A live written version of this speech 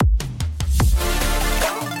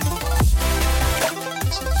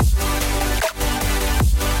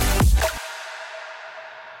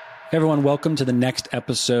Hey everyone, welcome to the next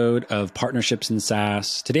episode of Partnerships in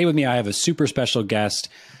SaaS. Today with me, I have a super special guest.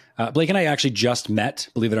 Blake and I actually just met,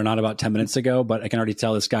 believe it or not, about 10 minutes ago, but I can already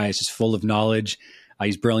tell this guy is just full of knowledge.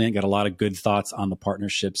 He's brilliant, got a lot of good thoughts on the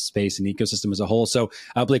partnership space and ecosystem as a whole. So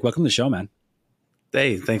Blake, welcome to the show, man.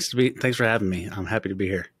 Hey, thanks for having me. I'm happy to be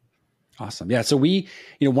here. Awesome. Yeah. So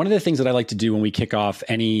one of the things that I like to do when we kick off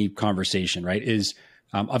any conversation, right, is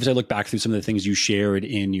obviously I look back through some of the things you shared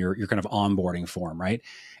in your kind of onboarding form, right?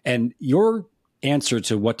 And your answer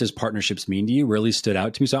to what does partnerships mean to you really stood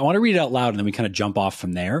out to me. So I want to read it out loud and then we kind of jump off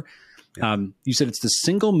from there. Yeah. You said it's the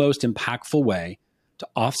single most impactful way to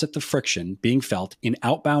offset the friction being felt in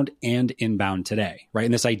outbound and inbound today, right?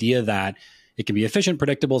 And this idea that it can be efficient,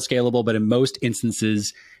 predictable, scalable, but in most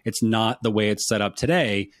instances, it's not the way it's set up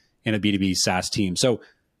today in a B2B SaaS team. So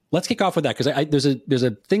let's kick off with that because there's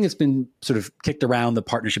a thing that's been sort of kicked around the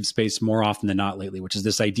partnership space more often than not lately, which is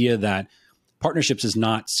this idea that partnerships is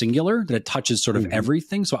not singular, that it touches sort of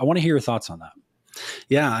everything. So I want to hear your thoughts on that.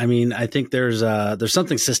 Yeah, I mean, I think there's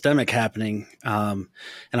something systemic happening, and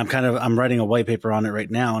I'm writing a white paper on it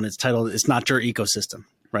right now, and it's titled "It's Not Your Ecosystem,"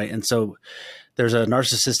 right? And so there's a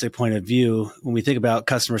narcissistic point of view when we think about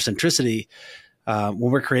customer centricity. When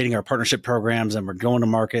we're creating our partnership programs and we're going to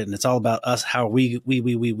market, and it's all about us. How are we?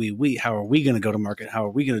 How are we going to go to market? How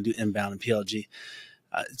are we going to do inbound and PLG?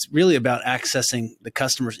 It's really about accessing the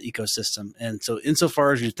customer's ecosystem. And so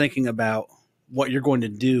insofar as you're thinking about what you're going to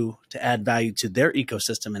do to add value to their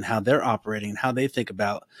ecosystem and how they're operating and how they think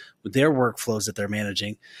about their workflows that they're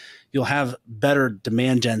managing, you'll have better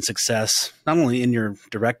demand gen success, not only in your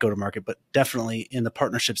direct go-to-market, but definitely in the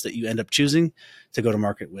partnerships that you end up choosing to go to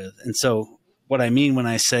market with. And so what I mean when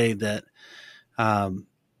I say that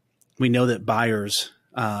we know that buyers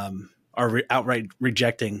are outright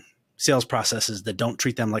rejecting sales processes that don't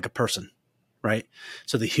treat them like a person, right?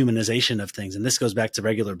 So the humanization of things, and this goes back to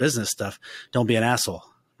regular business stuff. Don't be an asshole,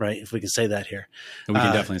 right? If we can say that here, we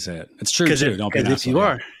can definitely say it. It's true too. Don't be an asshole. If you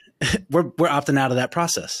are, we're opting out of that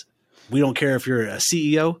process. We don't care if you're a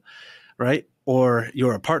CEO, right, or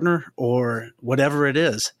you're a partner, or whatever it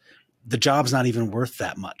is. The job's not even worth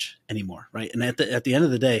that much anymore, right? And at the end of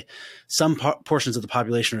the day, some portions of the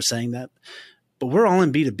population are saying that. But we're all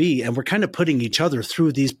in B2B and we're kind of putting each other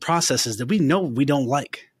through these processes that we know we don't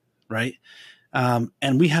like, right?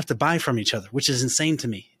 And we have to buy from each other, which is insane to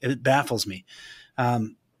me. It baffles me.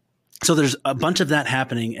 So there's a bunch of that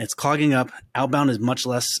happening. It's clogging up. Outbound is much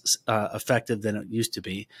less effective than it used to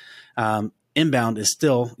be. Inbound is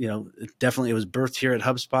still, definitely it was birthed here at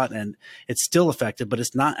HubSpot and it's still effective, but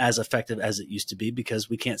it's not as effective as it used to be because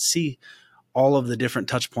we can't see all of the different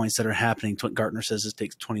touch points that are happening. Gartner says it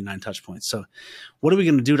takes 29 touch points. So what are we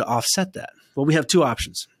going to do to offset that? Well, we have two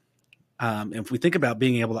options. If we think about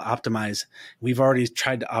being able to optimize, we've already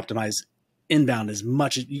tried to optimize inbound as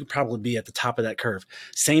much as you could probably be at the top of that curve.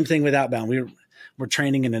 Same thing with outbound. We're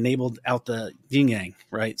training and enabled out the yin yang,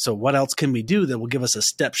 right? So what else can we do that will give us a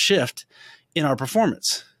step shift in our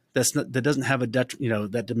performance that doesn't have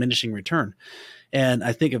that diminishing return? And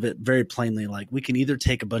I think of it very plainly, like we can either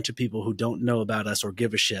take a bunch of people who don't know about us or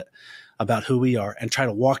give a shit about who we are and try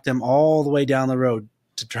to walk them all the way down the road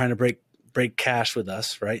to trying to break cash with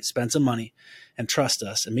us, right? Spend some money and trust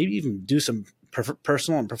us and maybe even do some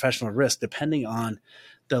personal and professional risk depending on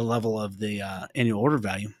the level of the annual order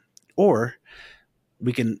value. Or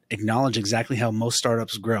we can acknowledge exactly how most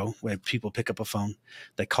startups grow, where people pick up a phone,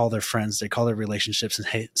 they call their friends, they call their relationships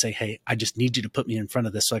and say, hey, I just need you to put me in front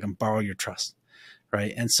of this so I can borrow your trust.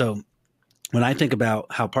 Right. And so when I think about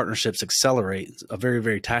how partnerships accelerate, a very,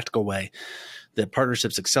 very tactical way that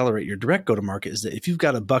partnerships accelerate your direct go-to-market is that if you've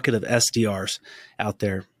got a bucket of SDRs out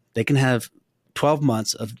there, they can have 12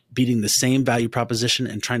 months of beating the same value proposition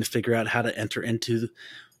and trying to figure out how to enter into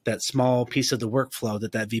that small piece of the workflow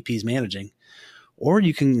that VP is managing. Or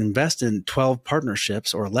you can invest in 12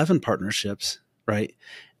 partnerships or 11 partnerships, right,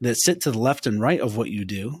 that sit to the left and right of what you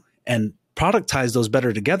do and productize those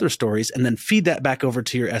better together stories and then feed that back over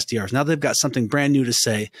to your SDRs. Now they've got something brand new to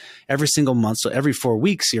say every single month. So every 4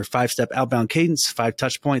 weeks, your 5-step outbound cadence, 5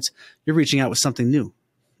 touch points, you're reaching out with something new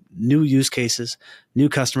use cases, new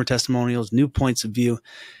customer testimonials, new points of view.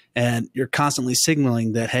 And you're constantly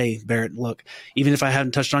signaling that, hey, Barrett, look, even if I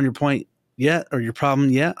haven't touched on your point yet or your problem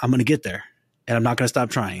yet, I'm going to get there and I'm not going to stop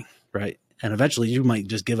trying. Right. And eventually you might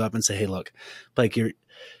just give up and say, hey, look, Blake, you're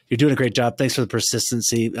doing a great job. Thanks for the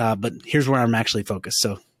persistency. But here's where I'm actually focused.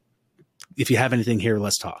 So if you have anything here,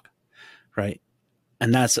 let's talk. Right.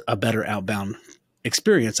 And that's a better outbound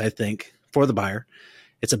experience, I think, for the buyer.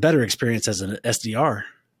 It's a better experience as an SDR,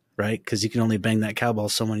 right? Because you can only bang that cowbell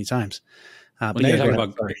so many times. But now you're talking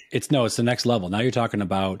about it's the next level. Now you're talking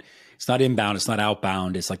about It's not inbound, it's not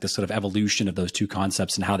outbound. It's like this sort of evolution of those two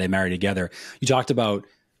concepts and how they marry together. You talked about,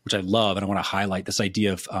 which I love, and I want to highlight this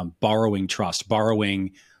idea of borrowing trust,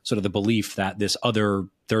 borrowing sort of the belief that this other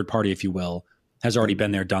third party, if you will, has already been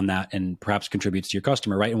there, done that, and perhaps contributes to your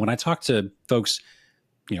customer, right? And when I talk to folks,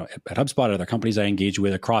 at HubSpot, other companies I engage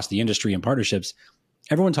with across the industry and partnerships,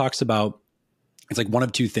 everyone talks about, it's like one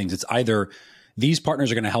of two things. It's either these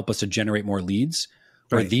partners are going to help us to generate more leads,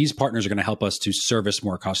 or these partners are going to help us to service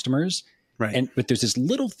more customers. Right. But there's this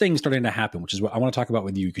little thing starting to happen, which is what I want to talk about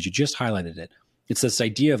with you, because you just highlighted it. It's this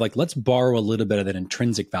idea of like, let's borrow a little bit of that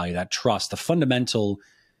intrinsic value, that trust, the fundamental,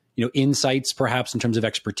 insights perhaps in terms of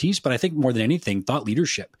expertise, but I think more than anything, thought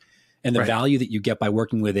leadership and the value that you get by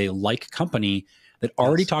working with a like company that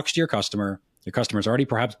already talks to your customer's already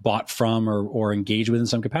perhaps bought from or engaged with in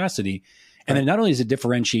some capacity. And then not only does it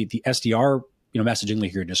differentiate the SDR, messaging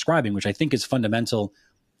like you're describing, which I think is fundamental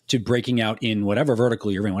to breaking out in whatever vertical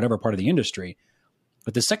you're in, whatever part of the industry,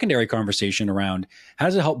 but the secondary conversation around how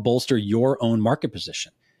does it help bolster your own market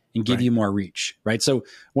position and give you more reach, right? So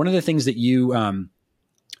one of the things that you,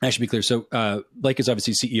 I should be clear. So Blake is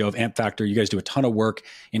obviously CEO of Amp Factor. You guys do a ton of work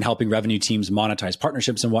in helping revenue teams monetize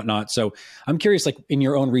partnerships and whatnot. So I'm curious, like in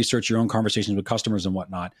your own research, your own conversations with customers and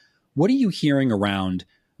whatnot, what are you hearing around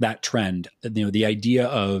that trend? The idea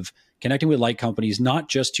of connecting with like companies, not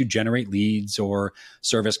just to generate leads or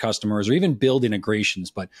service customers or even build integrations,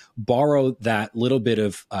 but borrow that little bit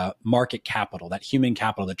of market capital, that human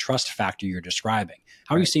capital, the trust factor you're describing.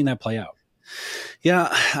 How are you seeing that play out? Yeah,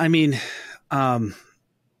 I mean,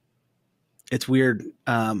 it's weird.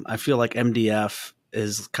 I feel like MDF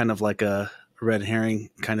is kind of like a red herring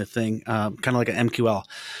kind of thing, kind of like an MQL,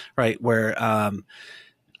 right? Where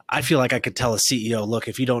I feel like I could tell a CEO, look,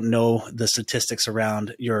 if you don't know the statistics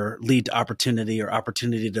around your lead to opportunity or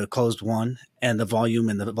opportunity to closed one and the volume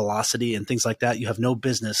and the velocity and things like that, you have no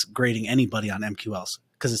business grading anybody on MQLs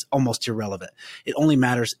because it's almost irrelevant. It only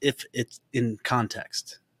matters if it's in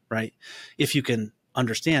context, right? If you can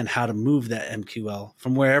understand how to move that MQL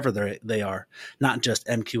from wherever they are, not just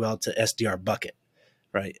MQL to SDR bucket,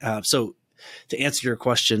 right? So to answer your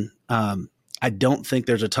question, I don't think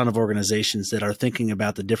there's a ton of organizations that are thinking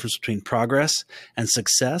about the difference between progress and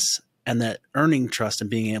success and that earning trust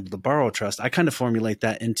and being able to borrow trust. I kind of formulate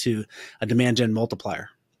that into a demand gen multiplier,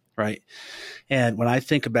 right? And when I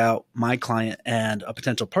think about my client and a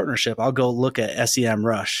potential partnership, I'll go look at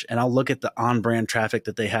SEMrush and I'll look at the on-brand traffic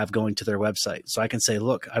that they have going to their website. So I can say,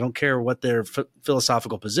 look, I don't care what their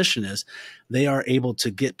philosophical position is. They are able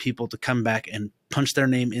to get people to come back and punch their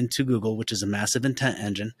name into Google, which is a massive intent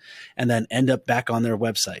engine, and then end up back on their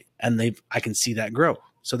website. And I can see that grow.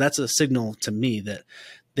 So that's a signal to me that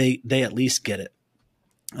they at least get it.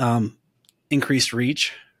 Increased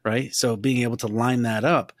reach, right? So being able to line that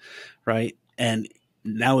up, right? And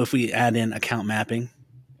now if we add in account mapping,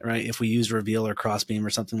 right? If we use Reveal or Crossbeam or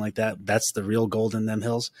something like that, that's the real gold in them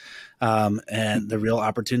hills and the real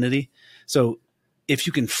opportunity. So if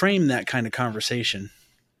you can frame that kind of conversation,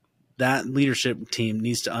 that leadership team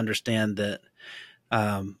needs to understand that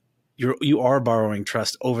you are borrowing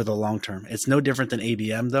trust over the long term. It's no different than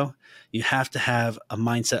ABM, though. You have to have a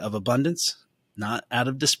mindset of abundance, not out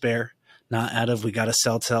of despair, not out of we got to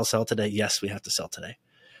sell today. Yes, we have to sell today.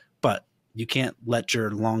 But you can't let your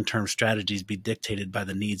long-term strategies be dictated by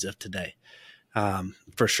the needs of today.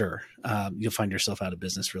 For sure. You'll find yourself out of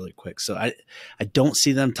business really quick. So I don't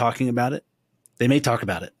see them talking about it. They may talk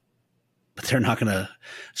about it, but they're not going to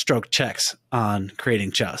stroke checks on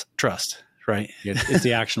creating trust, right? It's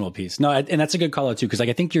the actionable piece. No, and that's a good call out too, because like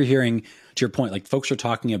I think you're hearing, to your point, like folks are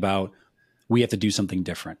talking about we have to do something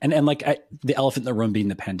different, and like the elephant in the room being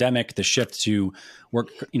the pandemic, the shift to work,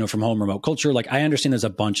 from home, remote culture. Like I understand there's a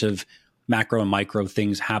bunch of macro and micro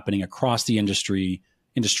things happening across the industries.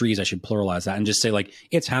 I should pluralize that and just say like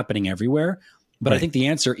it's happening everywhere. But right. I think the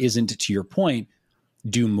answer isn't, to your point,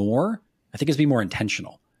 do more. I think it's be more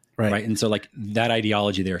intentional. Right. And so like that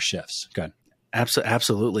ideology there shifts. Good.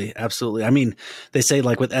 Absolutely. Absolutely. I mean, they say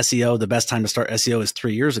like with SEO, the best time to start SEO is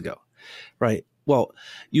 3 years ago. Right. Well,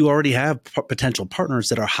 you already have potential partners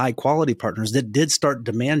that are high quality partners that did start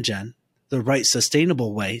demand gen the right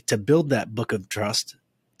sustainable way to build that book of trust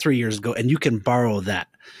 3 years ago. And you can borrow that,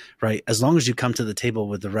 right? As long as you come to the table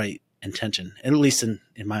with the right intention, at least in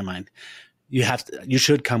my mind. You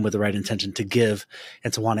should come with the right intention to give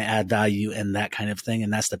and to want to add value and that kind of thing.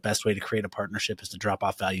 And that's the best way to create a partnership, is to drop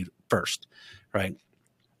off value first. Right.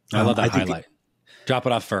 I love that highlight. Drop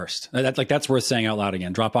it off first. That's worth saying out loud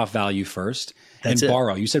again. Drop off value first and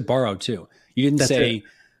borrow. You said borrow too. You didn't say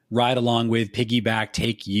ride along with, piggyback,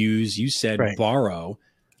 take, use. You said borrow.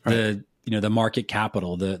 Right. the market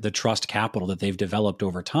capital, the trust capital that they've developed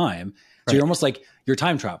over time. So you're almost like you're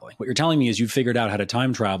time traveling. What you're telling me is you figured out how to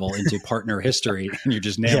time travel into partner history and you're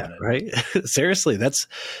just nailing it. Right. Seriously, that's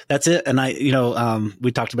it. And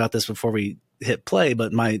we talked about this before we hit play,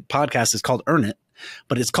 but my podcast is called Earn It.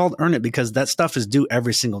 But it's called Earn It because that stuff is due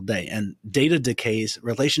every single day, and data decays,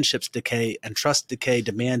 relationships decay, and trust decay,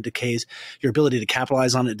 demand decays, your ability to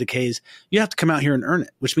capitalize on it decays. You have to come out here and earn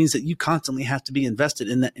it, which means that you constantly have to be invested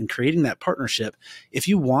in that, in creating that partnership. If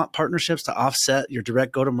you want partnerships to offset your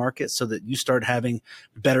direct go-to-market so that you start having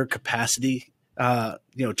better capacity,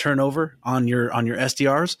 turnover on your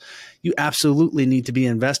SDRs, you absolutely need to be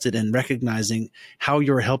invested in recognizing how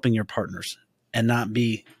you're helping your partners and not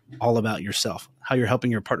be all about yourself, how you're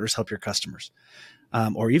helping your partners help your customers,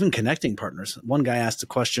 or even connecting partners. One guy asked a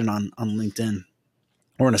question on LinkedIn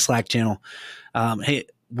or in a Slack channel. Hey,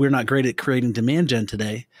 we're not great at creating demand gen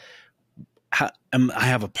today. I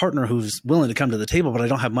have a partner who's willing to come to the table, but I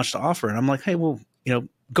don't have much to offer. And I'm like, hey, well,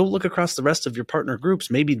 go look across the rest of your partner groups.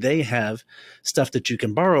 Maybe they have stuff that you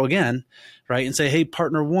can borrow again, right? And say, hey,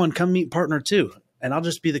 partner one, come meet partner two. And I'll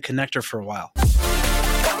just be the connector for a while.